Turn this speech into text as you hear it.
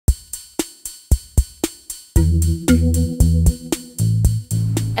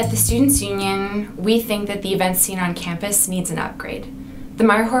At the Students' Union, we think that the event scene on campus needs an upgrade. The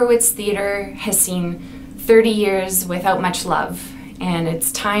Myer Horowitz Theatre has seen 30 years without much love, and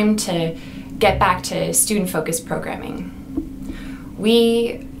it's time to get back to student-focused programming.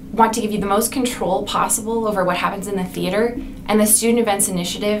 We want to give you the most control possible over what happens in the theatre, and the Student Events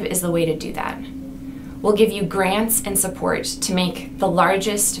Initiative is the way to do that. We'll give you grants and support to make the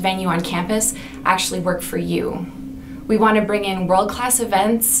largest venue on campus actually work for you. We want to bring in world-class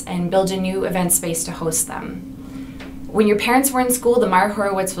events and build a new event space to host them. When your parents were in school, the Myer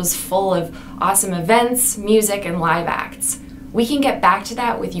Horowitz was full of awesome events, music, and live acts. We can get back to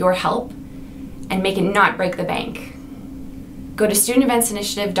that with your help and make it not break the bank. Go to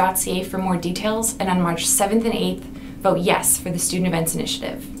studenteventsinitiative.ca for more details, and on March 7th and 8th, vote yes for the Student Events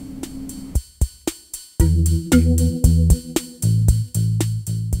Initiative.